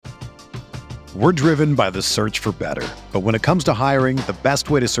We're driven by the search for better. But when it comes to hiring, the best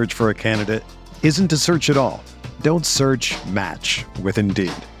way to search for a candidate isn't to search at all. Don't search, match with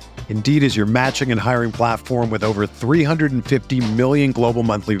Indeed. Indeed is your matching and hiring platform with over 350 million global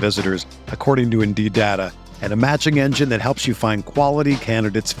monthly visitors, according to Indeed data, and a matching engine that helps you find quality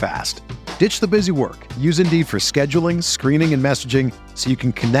candidates fast. Ditch the busy work. Use Indeed for scheduling, screening, and messaging so you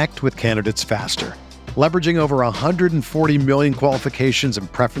can connect with candidates faster. Leveraging over 140 million qualifications and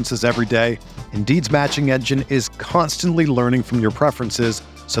preferences every day, Indeed's matching engine is constantly learning from your preferences,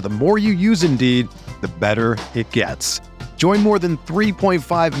 so the more you use Indeed, the better it gets. Join more than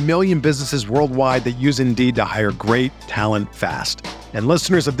 3.5 million businesses worldwide that use Indeed to hire great talent fast. And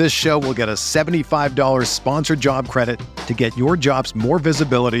listeners of this show will get a $75 sponsored job credit to get your jobs more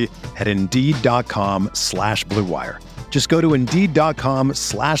visibility at Indeed.com/Blue Wire. Just go to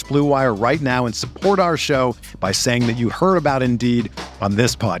Indeed.com/Blue Wire right now and support our show by saying that you heard about Indeed on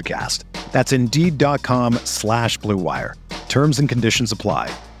this podcast. That's Indeed.com/Blue Wire. Terms and conditions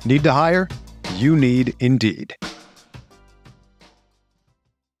apply. Need to hire? You need Indeed.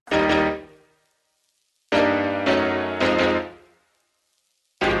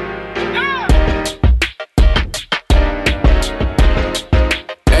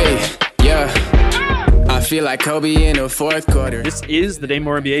 Feel like Kobe in the fourth quarter. This is the Day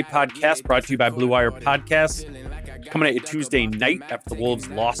More NBA podcast brought to you by Blue Wire Podcasts. Coming at you Tuesday night after the Wolves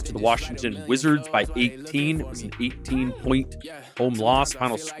lost to the Washington Wizards by 18. It was an 18-point home loss.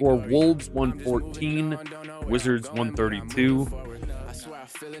 Final score, Wolves 114, Wizards 132.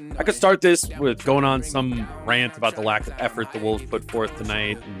 I could start this with going on some rant about the lack of effort the Wolves put forth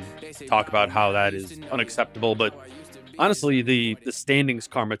tonight and talk about how that is unacceptable. But honestly, the standings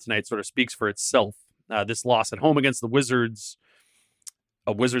karma tonight sort of speaks for itself. This loss at home against the Wizards,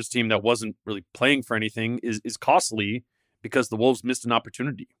 a Wizards team that wasn't really playing for anything, is costly because the Wolves missed an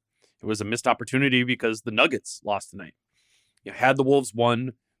opportunity. It was a missed opportunity because the Nuggets lost tonight. Had the Wolves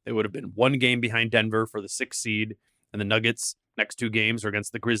won, they would have been one game behind Denver for the 6th seed, and the Nuggets' next 2 games are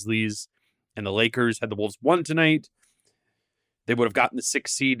against the Grizzlies and the Lakers. Had the Wolves won tonight, they would have gotten the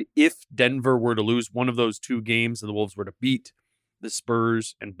 6th seed if Denver were to lose one of those 2 games and the Wolves were to beat the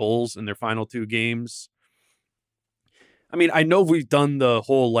Spurs and Bulls in their final 2 games. I mean, I know we've done the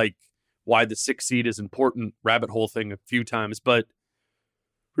whole, why the 6th seed is important rabbit hole thing a few times, but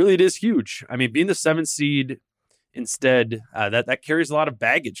really it is huge. I mean, being the 7th seed instead, that carries a lot of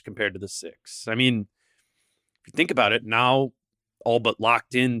baggage compared to the 6. I mean, if you think about it, now all but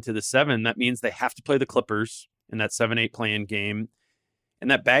locked into the 7, that means they have to play the Clippers in that 7-8 play-in game. And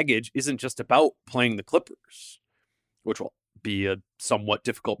that baggage isn't just about playing the Clippers, which will be a somewhat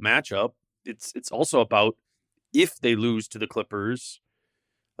difficult matchup. It's also about, if they lose to the Clippers,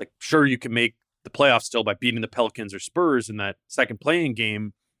 sure, you can make the playoffs still by beating the Pelicans or Spurs in that second play-in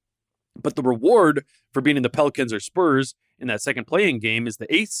game, but the reward for beating the Pelicans or Spurs in that second play-in game is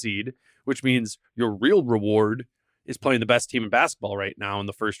the 8th seed, which means your real reward is playing the best team in basketball right now in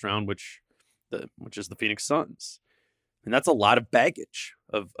the first round, which is the Phoenix Suns. And that's a lot of baggage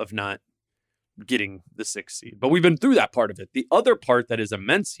of not getting the 6th seed. But we've been through that part of it. The other part that is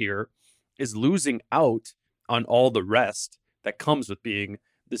immense here is losing out on all the rest that comes with being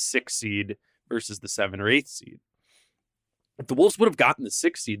the 6th seed versus the 7 or 8th seed. If the Wolves would have gotten the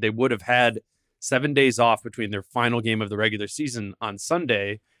 6th seed, they would have had 7 days off between their final game of the regular season on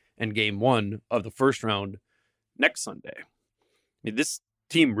Sunday and game 1 of the first round next Sunday. I mean, this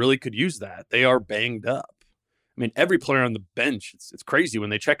team really could use that. They are banged up. I mean, every player on the bench, it's crazy. When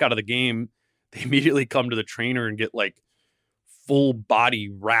they check out of the game, they immediately come to the trainer and get full body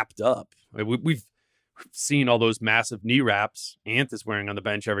wrapped up. I mean, we've seen all those massive knee wraps Ant is wearing on the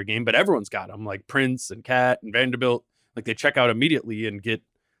bench every game, but everyone's got them, like Prince and Cat and Vanderbilt. They check out immediately and get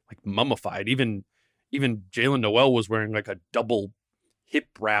mummified. Even Jalen Noel was wearing a double hip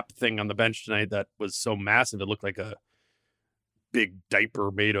wrap thing on the bench tonight that was so massive it looked like a big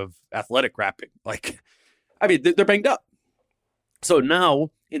diaper made of athletic wrapping. They're banged up. So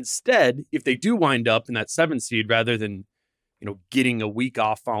now, instead, if they do wind up in that 7th seed rather than getting a week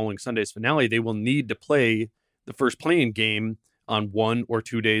off following Sunday's finale, they will need to play the first play-in game on 1 or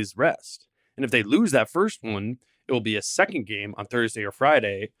 2 days rest. And if they lose that first one, it will be a second game on Thursday or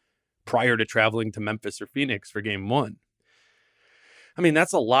Friday prior to traveling to Memphis or Phoenix for game 1. I mean,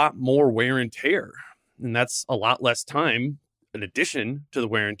 that's a lot more wear and tear. And that's a lot less time, in addition to the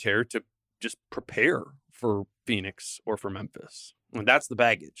wear and tear, to just prepare for Phoenix or for Memphis. And that's the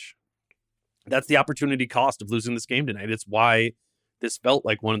baggage. That's the opportunity cost of losing this game tonight. It's why this felt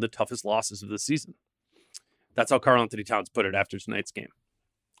like one of the toughest losses of the season. That's how Karl Anthony Towns put it after tonight's game.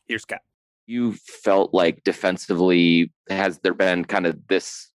 Here's Cat. You felt like defensively, has there been kind of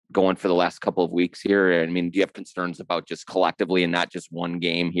this going for the last couple of weeks here? I mean, do you have concerns about just collectively and not just one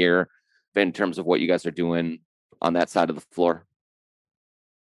game here in terms of what you guys are doing on that side of the floor?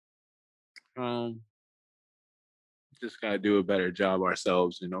 Just got to do a better job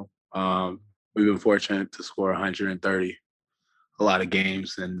ourselves, We've been fortunate to score 130 a lot of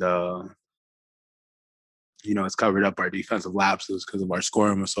games, and it's covered up our defensive lapses because of our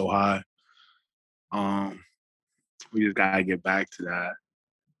scoring was so high. We just gotta get back to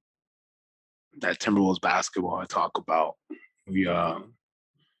that Timberwolves basketball I talk about. We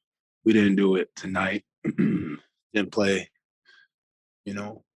didn't do it tonight. Didn't play. We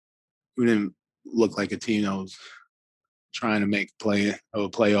didn't look like a team that was trying to make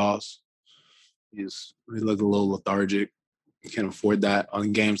playoffs. We look a little lethargic. You can't afford that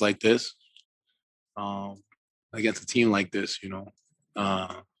on games like this. Against a team like this, it's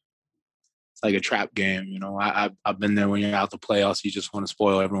like a trap game. I've been there when you're out the playoffs. You just want to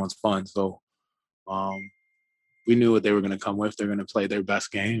spoil everyone's fun. So we knew what they were going to come with. They're going to play their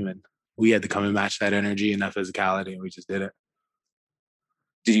best game, and we had to come and match that energy and that physicality, and we just did it.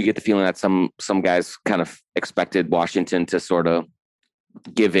 Did you get the feeling that some guys kind of expected Washington to sort of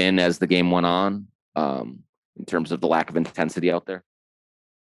give in as the game went on, in terms of the lack of intensity out there?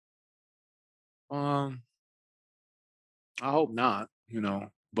 I hope not,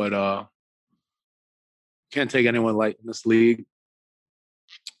 but can't take anyone light in this league.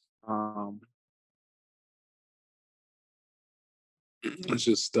 It's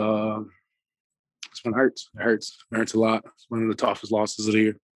just this one hurts. It hurts a lot. It's one of the toughest losses of the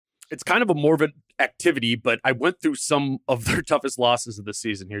year. It's kind of a more of an activity, but I went through some of their toughest losses of the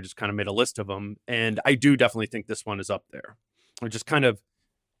season here, just kind of made a list of them. And I do definitely think this one is up there. We're just kind of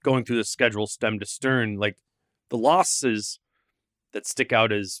going through the schedule stem to stern. Like, the losses that stick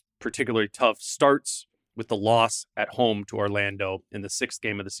out as particularly tough starts with the loss at home to Orlando in the 6th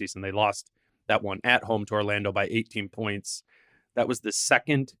game of the season. They lost that one at home to Orlando by 18 points. That was the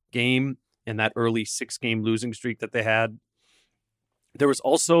second game in that early 6-game losing streak that they had. There was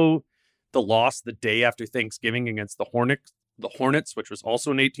also the loss the day after Thanksgiving against the Hornets, which was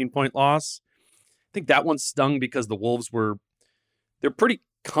also an 18-point loss. I think that one stung because the Wolves they're pretty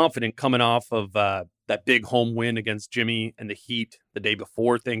confident coming off of that big home win against Jimmy and the Heat the day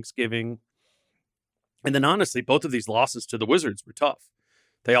before Thanksgiving. And then honestly, both of these losses to the Wizards were tough.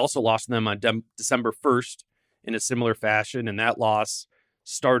 They also lost them on December 1st in a similar fashion, and that loss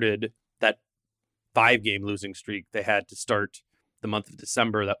started that 5-game losing streak they had to start the month of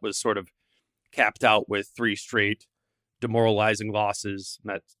December that was sort of capped out with 3 straight demoralizing losses.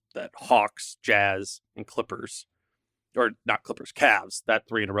 That Hawks, Jazz, and Clippers. Or not Clippers, Cavs. That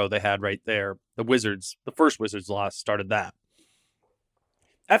 3 in a row they had right there. The Wizards, the first Wizards loss started that.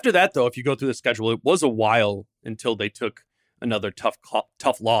 After that, though, if you go through the schedule, it was a while until they took another tough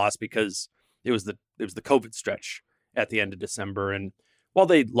loss because it was the COVID stretch at the end of December. And while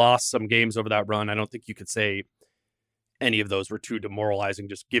they lost some games over that run, I don't think you could say any of those were too demoralizing,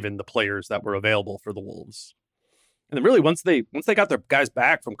 just given the players that were available for the Wolves. And then really, once they got their guys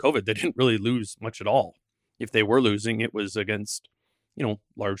back from COVID, they didn't really lose much at all. If they were losing, it was against,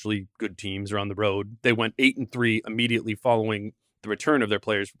 largely good teams or on the road. They went 8-3 immediately following the return of their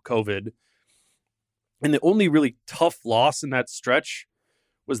players from COVID. And the only really tough loss in that stretch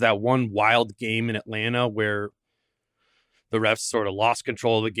was that one wild game in Atlanta where the refs sort of lost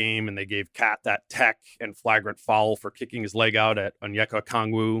control of the game and they gave Kat that tech and flagrant foul for kicking his leg out at Onyeka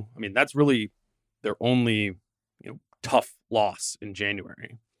Okongwu. I mean, that's really their only, tough loss in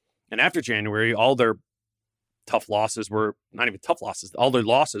January. And after January, all their tough losses were not even tough losses. All their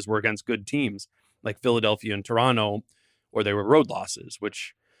losses were against good teams like Philadelphia and Toronto, or they were road losses,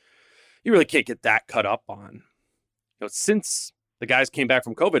 which you really can't get that cut up on. Since the guys came back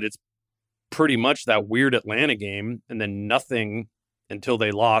from COVID, it's pretty much that weird Atlanta game, and then nothing until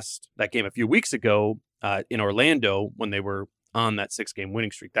they lost that game a few weeks ago in Orlando when they were on that 6-game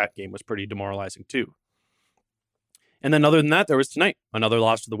winning streak. That game was pretty demoralizing too. And then other than that, there was tonight, another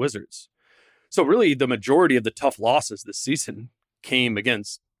loss to the Wizards. So really, the majority of the tough losses this season came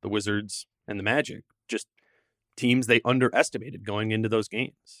against the Wizards and the Magic, just teams they underestimated going into those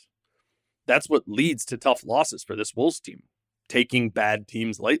games. That's what leads to tough losses for this Wolves team, taking bad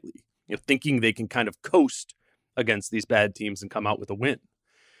teams lightly, thinking they can kind of coast against these bad teams and come out with a win.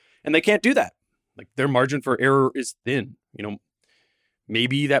 And they can't do that. Like, their margin for error is thin.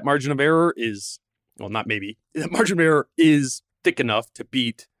 Maybe that margin of error is, not maybe, that margin of error is thick enough to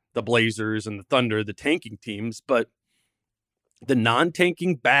beat the Blazers and the Thunder, the tanking teams, but the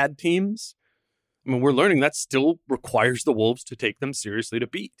non-tanking bad teams, we're learning that still requires the Wolves to take them seriously to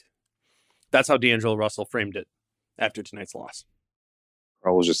beat. That's how D'Angelo Russell framed it after tonight's loss. I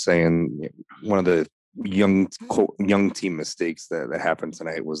was just saying, one of the young team mistakes that happened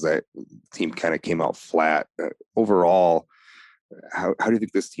tonight was that the team kind of came out flat. Overall, how do you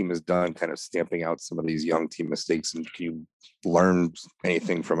think this team has done kind of stamping out some of these young team mistakes? And can you learn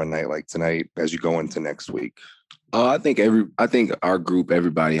anything from a night like tonight as you go into next week? I think our group,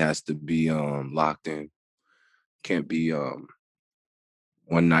 everybody has to be locked in. Can't be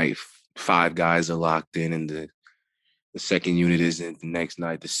one night 5 guys are locked in and the second unit isn't. The next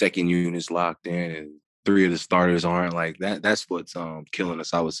night the second unit's locked in and 3 of the starters aren't. Like that. That's what's killing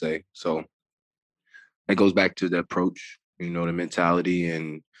us, I would say. So that goes back to the approach, the mentality,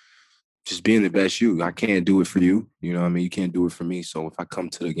 and just being the best you. I can't do it for you. You can't do it for me. So if I come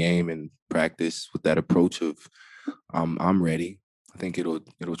to the game and practice with that approach of I'm ready, I think it'll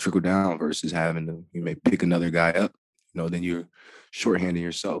trickle down versus having to, you may pick another guy up, then you're shorthanding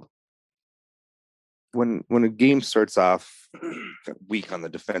yourself. When a game starts off weak on the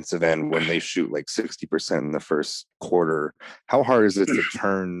defensive end, when they shoot like 60% in the first quarter, how hard is it to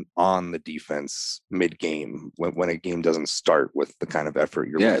turn on the defense mid-game when a game doesn't start with the kind of effort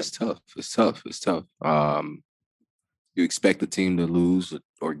you're playing? It's tough. You expect the team to lose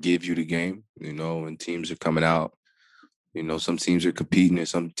or give you the game, and teams are coming out. Some teams are competing and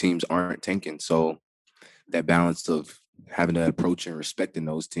some teams aren't tanking. So that balance of having that approach and respecting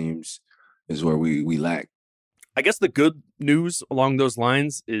those teams is where we lack. I guess the good news along those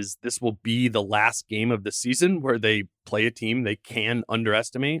lines is this will be the last game of the season where they play a team they can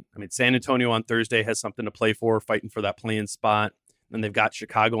underestimate. I mean, San Antonio on Thursday has something to play for, fighting for that play-in spot. Then they've got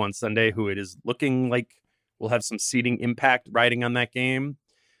Chicago on Sunday, who it is looking like will have some seeding impact riding on that game.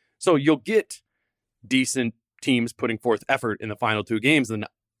 So you'll get decent teams putting forth effort in the final 2 games. And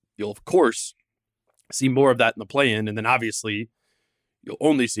you'll, of course, see more of that in the play-in. And then obviously you'll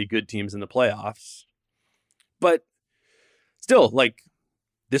only see good teams in the playoffs. But still,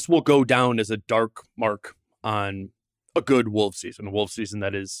 this will go down as a dark mark on a good Wolves season, a Wolves season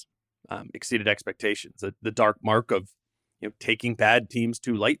that is exceeded expectations. The dark mark of taking bad teams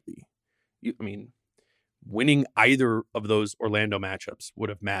too lightly. Winning either of those Orlando matchups would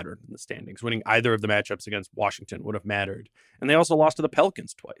have mattered in the standings. Winning either of the matchups against Washington would have mattered. And they also lost to the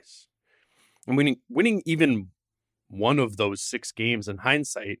Pelicans twice. And winning even one of those 6 games in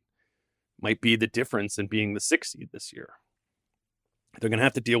hindsight might be the difference in being the 6th seed this year. They're going to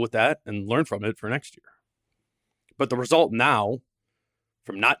have to deal with that and learn from it for next year. But the result now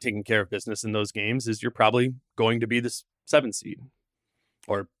from not taking care of business in those games is you're probably going to be the 7th seed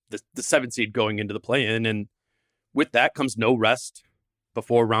or the 7th seed going into the play-in. And with that comes no rest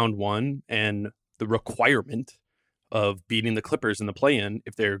before round 1 and the requirement of beating the Clippers in the play-in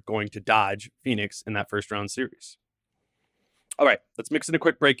if they're going to dodge Phoenix in that first round series. All right, let's mix in a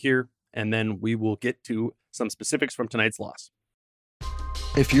quick break here, and then we will get to some specifics from tonight's loss.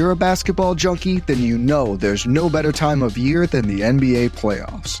 If you're a basketball junkie, then you know there's no better time of year than the NBA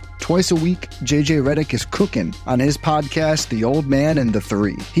playoffs. Twice a week, JJ Redick is cooking on his podcast, The Old Man and the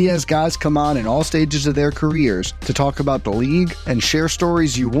Three. He has guys come on in all stages of their careers to talk about the league and share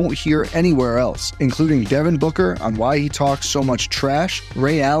stories you won't hear anywhere else, including Devin Booker on why he talks so much trash,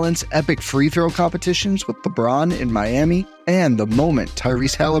 Ray Allen's epic free throw competitions with LeBron in Miami, and the moment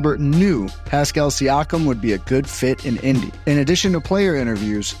Tyrese Halliburton knew Pascal Siakam would be a good fit in Indy. In addition to player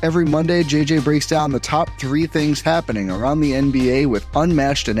interviews, every Monday JJ breaks down the top 3 things happening around the NBA with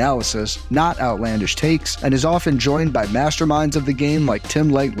unmatched analysis, not outlandish takes, and is often joined by masterminds of the game like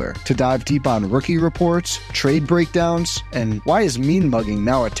Tim Legler to dive deep on rookie reports, trade breakdowns, and why is mean mugging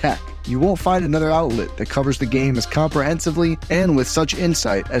now a tech? You won't find another outlet that covers the game as comprehensively and with such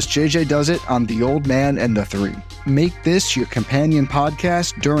insight as JJ does it on The Old Man and the Three. Make this your companion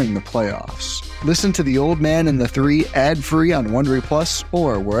podcast during the playoffs. Listen to The Old Man and the Three ad-free on Wondery Plus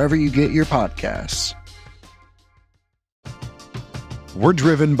or wherever you get your podcasts. We're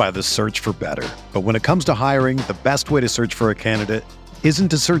driven by the search for better. But when it comes to hiring, the best way to search for a candidate isn't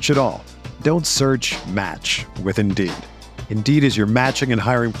to search at all. Don't search, match with Indeed. Indeed is your matching and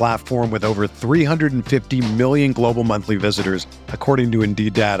hiring platform with over 350 million global monthly visitors, according to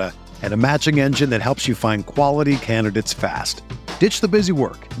Indeed data, and a matching engine that helps you find quality candidates fast. Ditch the busy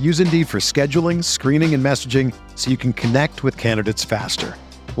work. Use Indeed for scheduling, screening, and messaging so you can connect with candidates faster.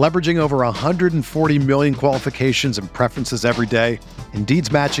 Leveraging over 140 million qualifications and preferences every day,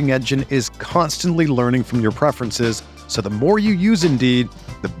 Indeed's matching engine is constantly learning from your preferences, so the more you use Indeed,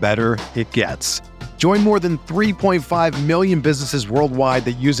 the better it gets. Join more than 3.5 million businesses worldwide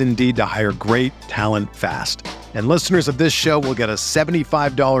that use Indeed to hire great talent fast. And listeners of this show will get a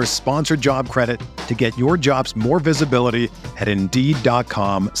 $75 sponsored job credit to get your jobs more visibility at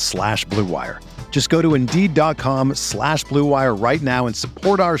Indeed.com/Blue Wire. Just go to Indeed.com/Blue Wire right now and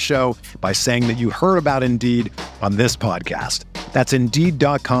support our show by saying that you heard about Indeed on this podcast. That's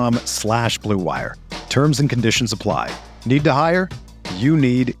Indeed.com/Blue Wire. Terms and conditions apply. Need to hire? You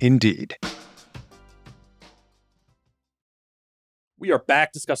need Indeed. We are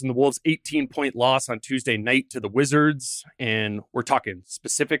back discussing the Wolves' 18-point loss on Tuesday night to the Wizards, and we're talking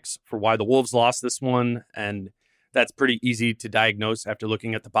specifics for why the Wolves lost this one, and that's pretty easy to diagnose after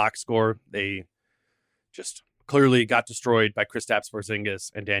looking at the box score. They just clearly got destroyed by Kristaps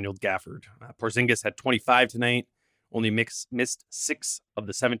Porzingis and Daniel Gafford. Porzingis had 25 tonight, only missed 6 of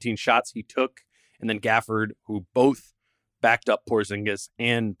the 17 shots he took, and then Gafford, who both backed up Porzingis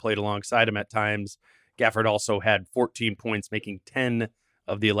and played alongside him at times, Gafford also had 14 points, making 10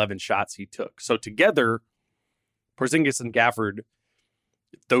 of the 11 shots he took. So together, Porzingis and Gafford,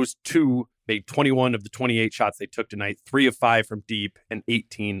 those two made 21 of the 28 shots they took tonight, 3 of 5 from deep, and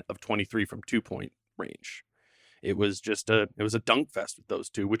 18 of 23 from 2-point range. It was a dunk fest with those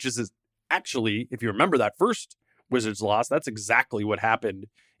two, which is actually, if you remember that first Wizards loss, that's exactly what happened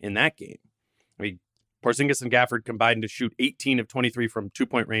in that game. I mean, Porzingis and Gafford combined to shoot 18 of 23 from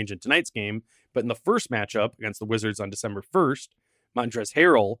 2-point range in tonight's game, but in the first matchup against the Wizards on December 1st, Montrezl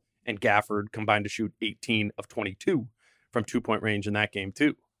Harrell and Gafford combined to shoot 18 of 22 from 2-point range in that game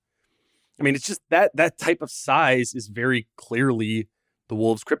too. I mean, it's just that type of size is very clearly the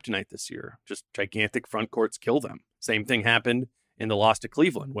Wolves' kryptonite this year. Just gigantic front courts kill them. Same thing happened in the loss to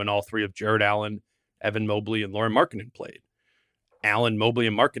Cleveland when all three of Jared Allen, Evan Mobley, and Lauren Markkanen played. Allen, Mobley,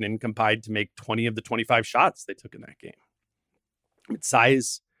 and Markkanen combined to make 20 of the 25 shots they took in that game. I mean,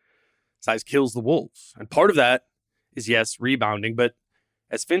 size kills the Wolves. And part of that is, yes, rebounding, but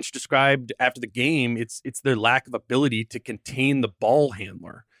as Finch described after the game, it's their lack of ability to contain the ball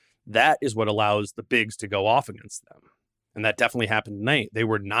handler. That is what allows the bigs to go off against them. And that definitely happened tonight. They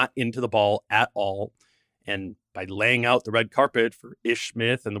were not into the ball at all. And by laying out the red carpet for Ish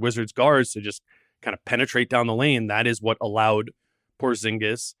Smith and the Wizards guards to just kind of penetrate down the lane, that is what allowed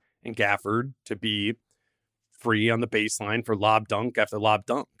Porzingis and Gafford to be free on the baseline for lob dunk after lob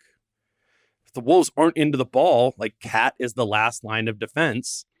dunk. If the Wolves aren't into the ball, like Cat is the last line of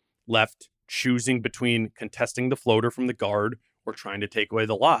defense left choosing between contesting the floater from the guard or trying to take away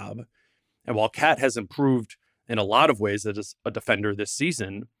the lob. And while Cat has improved in a lot of ways as a defender this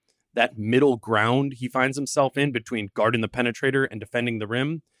season, that middle ground he finds himself in between guarding the penetrator and defending the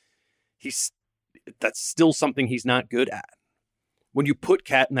rim, that's still something he's not good at. When you put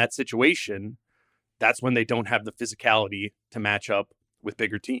Cat in that situation, that's when they don't have the physicality to match up with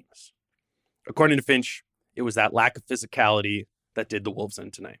bigger teams. According to Finch, it was that lack of physicality that did the Wolves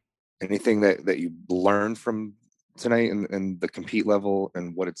in tonight. Anything that you learned from tonight and the compete level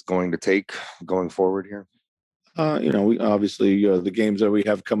and what it's going to take going forward here? We obviously the games that we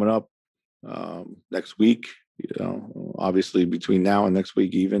have coming up next week, obviously between now and next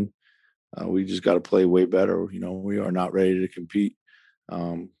week even, we just got to play way better. We are not ready to compete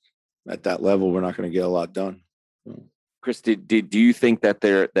at that level. We're not going to get a lot done. So. Chris, do you think that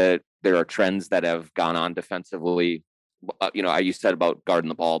there are trends that have gone on defensively? You said about guarding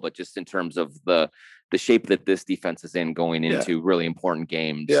the ball, but just in terms of the shape that this defense is in going into really important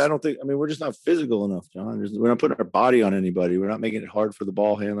games. Yeah, we're just not physical enough, John. We're not putting our body on anybody. We're not making it hard for the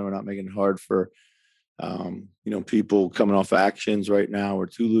ball handler. We're not making it hard for, people coming off actions right now. We're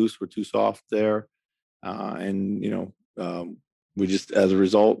too loose. We're too soft there. We just, as a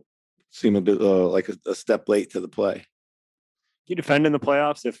result, seem a bit like a step late to the play. Can you defend in the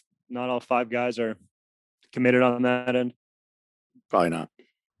playoffs if not all 5 guys are committed on that end? Probably not.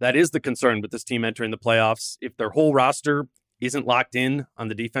 That is the concern with this team entering the playoffs. If their whole roster isn't locked in on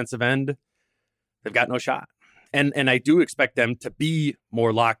the defensive end, they've got no shot. And I do expect them to be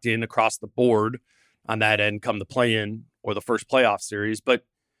more locked in across the board on that end come the play-in or the first playoff series. But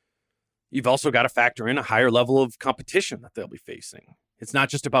you've also got to factor in a higher level of competition that they'll be facing. It's not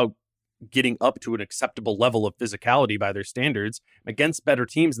just about getting up to an acceptable level of physicality by their standards. Against better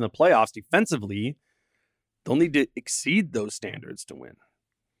teams in the playoffs defensively, they'll need to exceed those standards to win.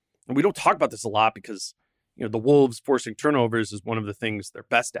 And we don't talk about this a lot because, the Wolves forcing turnovers is one of the things they're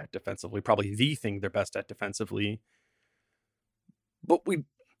best at defensively, probably the thing they're best at defensively. But we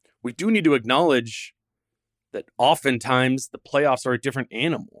do need to acknowledge that oftentimes the playoffs are a different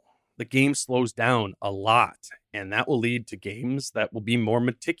animal. The game slows down a lot, and that will lead to games that will be more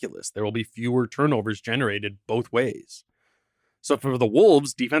meticulous. There will be fewer turnovers generated both ways. So for the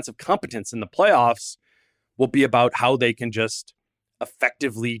Wolves, defensive competence in the playoffs will be about how they can just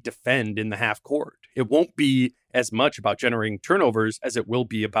effectively defend in the half court. It won't be as much about generating turnovers as it will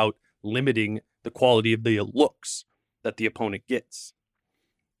be about limiting the quality of the looks that the opponent gets.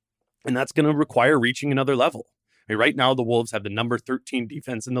 And that's going to require reaching another level. I mean, right now, the Wolves have the number 13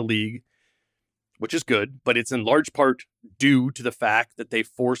 defense in the league, which is good, but it's in large part due to the fact that they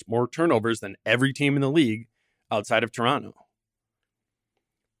force more turnovers than every team in the league outside of Toronto.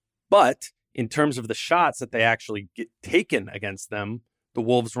 But in terms of the shots that they actually get taken against them, the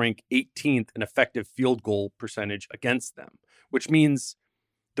Wolves rank 18th in effective field goal percentage against them, which means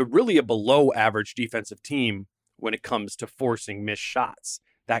they're really a below average defensive team when it comes to forcing missed shots.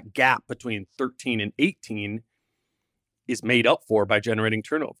 That gap between 13 and 18 is made up for by generating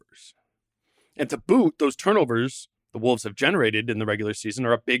turnovers. And to boot, those turnovers the Wolves have generated in the regular season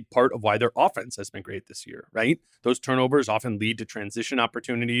are a big part of why their offense has been great this year, right? Those turnovers often lead to transition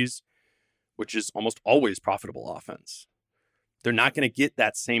opportunities, which is almost always profitable offense. They're not going to get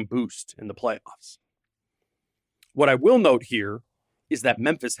that same boost in the playoffs. What I will note here is that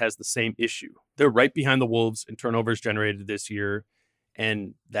Memphis has the same issue. They're right behind the Wolves in turnovers generated this year,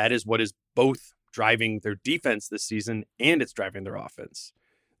 and that is what is both driving their defense this season and it's driving their offense.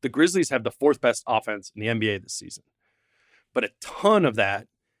 The Grizzlies have the fourth best offense in the NBA this season, but a ton of that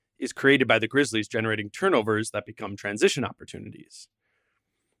is created by the Grizzlies generating turnovers that become transition opportunities.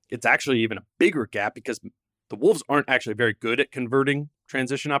 It's actually even a bigger gap because the Wolves aren't actually very good at converting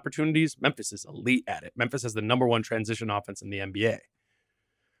transition opportunities. Memphis is elite at it. Memphis has the number one transition offense in the NBA.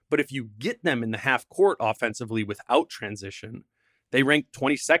 But if you get them in the half court offensively without transition, they rank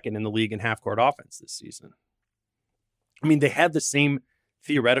 22nd in the league in half court offense this season. I mean, they have the same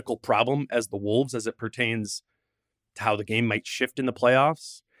theoretical problem as the Wolves as it pertains to how the game might shift in the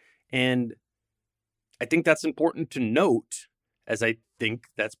playoffs. And I think that's important to note, as I think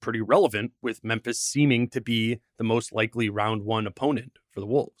that's pretty relevant with Memphis seeming to be the most likely round one opponent for the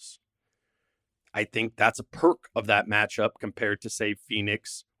Wolves. I think that's a perk of that matchup compared to, say,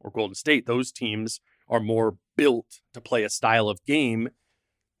 Phoenix or Golden State. Those teams are more built to play a style of game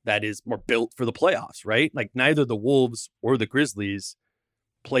that is more built for the playoffs, right? Like neither the Wolves or the Grizzlies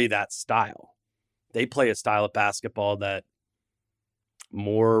play that style. They play a style of basketball that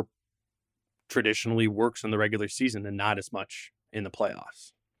more traditionally works in the regular season and not as much in the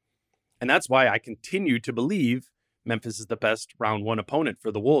playoffs. And that's why I continue to believe Memphis is the best round one opponent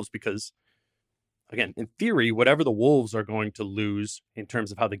for the Wolves because, again, in theory, whatever the Wolves are going to lose in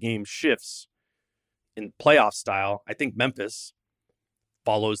terms of how the game shifts in playoff style, I think Memphis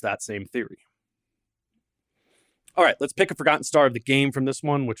follows that same theory. All right, let's pick a forgotten star of the game from this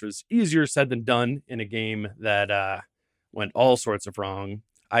one, which was easier said than done in a game that went all sorts of wrong.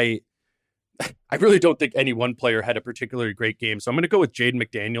 I really don't think any one player had a particularly great game, so I'm going to go with Jaden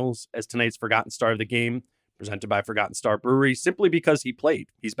McDaniels as tonight's forgotten star of the game, presented by Forgotten Star Brewery, simply because he played.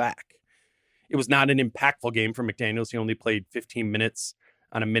 He's back. It was not an impactful game for McDaniels. He only played 15 minutes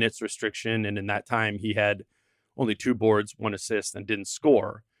on a minutes restriction, and in that time, he had only 2 boards, 1 assist, and didn't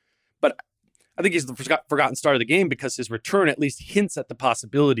score. But I think he's the forgotten star of the game because his return at least hints at the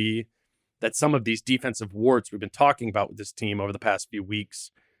possibility that some of these defensive warts we've been talking about with this team over the past few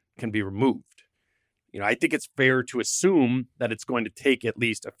weeks can be removed. You know, I think it's fair to assume that it's going to take at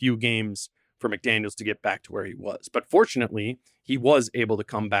least a few games for McDaniels to get back to where he was. But fortunately, he was able to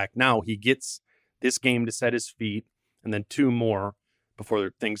come back. Now he gets this game to set his feet and then 2 more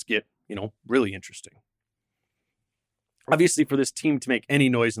before things get, really interesting. Obviously, for this team to make any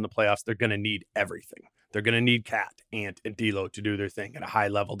noise in the playoffs, they're going to need everything. They're going to need Cat, Ant, and D'Lo to do their thing at a high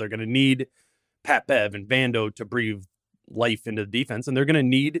level. They're going to need Pat Bev and Vando to breathe life into the defense, and they're going to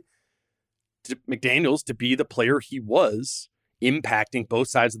need McDaniels to be the player he was, impacting both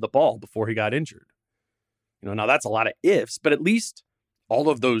sides of the ball before he got injured. Now that's a lot of ifs, but at least all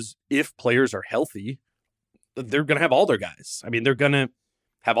of those if players are healthy, they're going to have all their guys. I mean, they're going to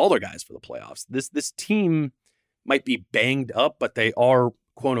have all their guys for the playoffs. This team might be banged up, but they are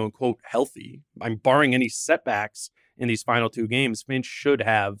quote unquote healthy. I'm barring any setbacks in these final 2 games. Finch should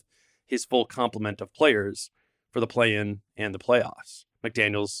have his full complement of players for the play-in and the playoffs.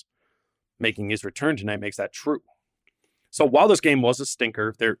 McDaniels making his return tonight makes that true. So while this game was a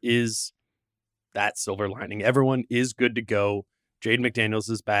stinker, there is that silver lining. Everyone is good to go. Jaden McDaniels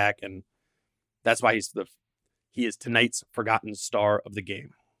is back, and that's why he is tonight's forgotten star of the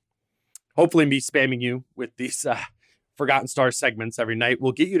game. Hopefully me spamming you with these Forgotten Star segments every night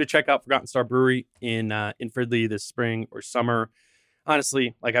will get you to check out Forgotten Star Brewery in Fridley this spring or summer.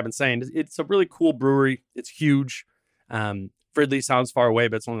 Honestly, like I've been saying, it's a really cool brewery. It's huge. Fridley sounds far away,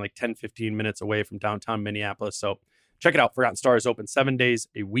 but it's only like 10, 15 minutes away from downtown Minneapolis. So check it out. Forgotten Star is open 7 days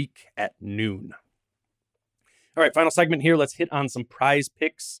a week at noon. All right, final segment here. Let's hit on some prize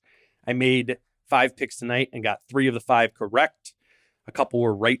picks. I made 5 picks tonight and got 3 of the 5 correct. A couple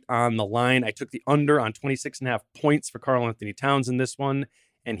were right on the line. I took the under on 26.5 points for Karl Anthony Towns in this one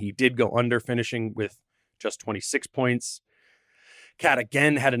and he did go under, finishing with just 26 points. Cat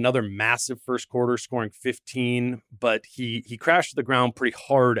again had another massive first quarter, scoring 15, but he crashed to the ground pretty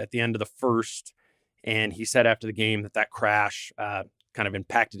hard at the end of the first, and he said after the game that crash kind of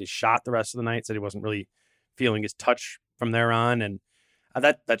impacted his shot the rest of the night, said he wasn't really feeling his touch from there on, and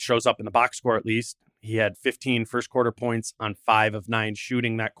that shows up in the box score at least. He had 15 first quarter points on 5 of 9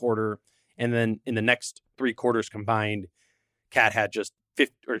 shooting that quarter, and then in the next 3 quarters combined, Cat had just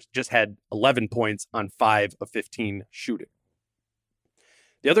had 11 points on 5 of 15 shooting.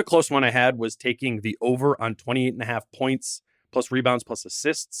 The other close one I had was taking the over on 28.5 points plus rebounds plus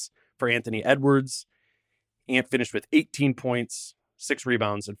assists for Anthony Edwards. Ant finished with 18 points, 6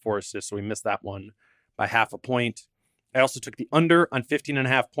 rebounds, and 4 assists, so we missed that one by half a point. I also took the under on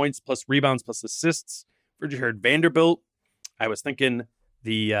 15.5 points plus rebounds plus assists for Jared Vanderbilt. I was thinking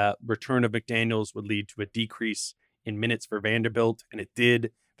the return of McDaniels would lead to a decrease in minutes for Vanderbilt, and it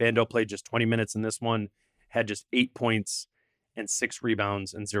did. Vando played just 20 minutes in this one, had just 8 points and 6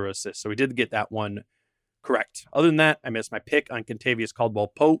 rebounds and 0 assists. So we did get that one correct. Other than that, I missed my pick on Kentavious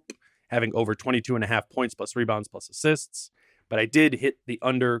Caldwell-Pope, having over 22.5 points plus rebounds plus assists. But I did hit the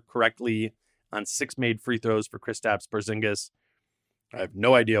under correctly on 6 made free throws for Kristaps Porzingis. I have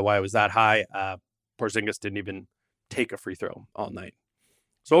no idea why it was that high. Porzingis didn't even take a free throw all night.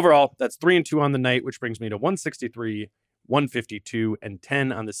 So overall, that's 3-2 on the night, which brings me to 163, 152, and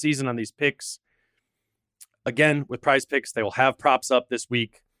 10 on the season on these picks. Again, with Prize Picks, they will have props up this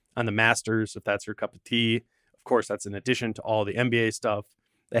week on the Masters, if that's your cup of tea. Of course, that's in addition to all the NBA stuff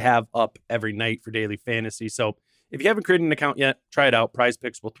they have up every night for daily fantasy. So if you haven't created an account yet, try it out. Prize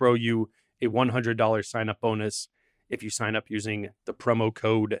Picks will throw you a $100 sign-up bonus if you sign up using the promo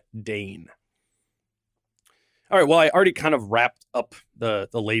code DANE. All right, well, I already kind of wrapped up the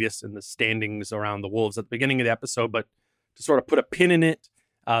latest in the standings around the Wolves at the beginning of the episode, but to sort of put a pin in it,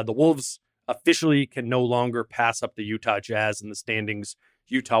 the Wolves officially can no longer pass up the Utah Jazz in the standings.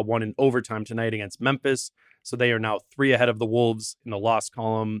 Utah won in overtime tonight against Memphis, so they are now 3 ahead of the Wolves in the loss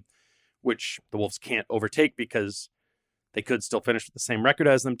column, which the Wolves can't overtake because they could still finish with the same record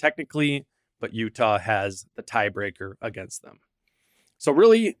as them technically, but Utah has the tiebreaker against them. So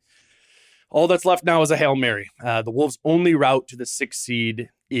really, all that's left now is a Hail Mary. The Wolves' only route to the 6th seed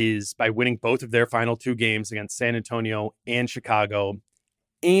is by winning both of their final 2 games against San Antonio and Chicago,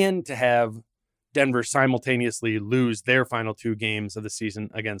 and to have Denver simultaneously lose their final 2 games of the season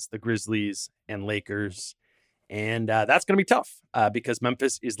against the Grizzlies and Lakers. And that's going to be tough because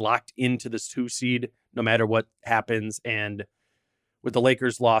Memphis is locked into this 2 seed no matter what happens. And with the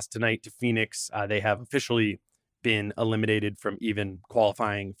Lakers' loss tonight to Phoenix, they have officially been eliminated from even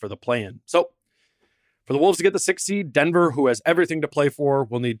qualifying for the play-in. So for the Wolves to get the 6th seed, Denver, who has everything to play for,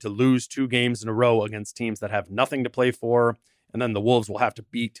 will need to lose 2 games in a row against teams that have nothing to play for. And then the Wolves will have to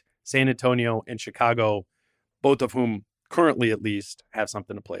beat San Antonio and Chicago, both of whom currently at least have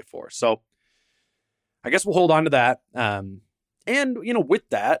something to play for. So I guess we'll hold on to that. And, with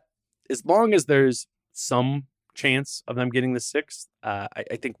that, as long as there's some chance of them getting the 6th,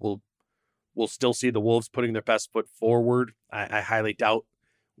 I think we'll still see the Wolves putting their best foot forward. I highly doubt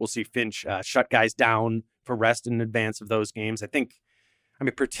we'll see Finch shut guys down for rest in advance of those games.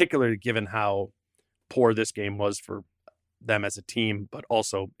 Particularly given how poor this game was for them as a team, but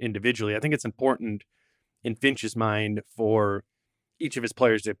also individually. I think it's important in Finch's mind for each of his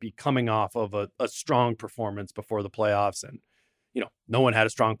players to be coming off of a strong performance before the playoffs. And, no one had a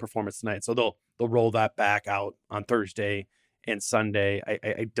strong performance tonight. So they'll roll that back out on Thursday and Sunday.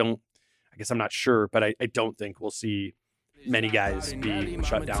 I'm not sure, but I don't think we'll see many guys be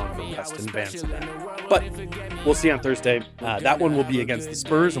shut down for rest in advance of that. But we'll see on Thursday. That one will be against the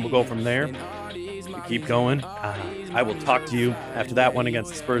Spurs, and we'll go from there. We keep going. I will talk to you after that one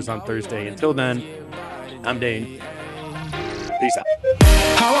against the Spurs on Thursday. Until then, I'm Dane. Peace out.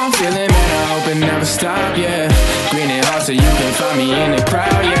 How I'm feeling, man, I hope it never stop, yeah. Green and hot so you can find me in the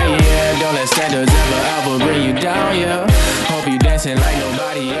crowd, yeah. Don't let standards ever bring you down, yeah. Hope you dancing like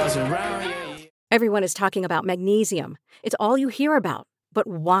nobody else around, yeah. Everyone is talking about magnesium. It's all you hear about. But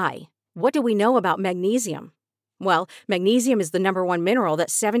why? What do we know about magnesium? Well, magnesium is the #1 mineral that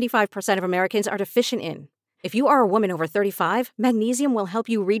 75% of Americans are deficient in. If you are a woman over 35, magnesium will help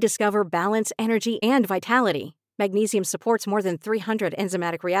you rediscover balance, energy, and vitality. Magnesium supports more than 300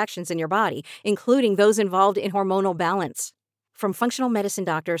 enzymatic reactions in your body, including those involved in hormonal balance. From functional medicine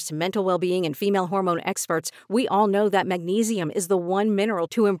doctors to mental well-being and female hormone experts, we all know that magnesium is the one mineral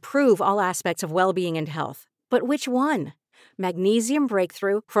to improve all aspects of well-being and health. But which one? Magnesium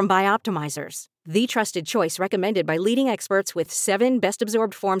Breakthrough from Bioptimizers, the trusted choice recommended by leading experts with 7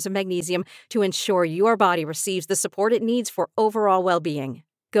 best-absorbed forms of magnesium to ensure your body receives the support it needs for overall well-being.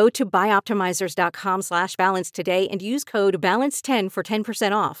 Go to bioptimizers.com/balance today and use code BALANCE10 for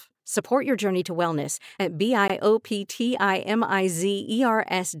 10% off. Support your journey to wellness at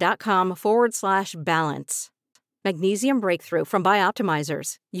bioptimizers.com/balance. Magnesium Breakthrough from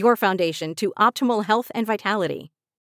Bioptimizers, your foundation to optimal health and vitality.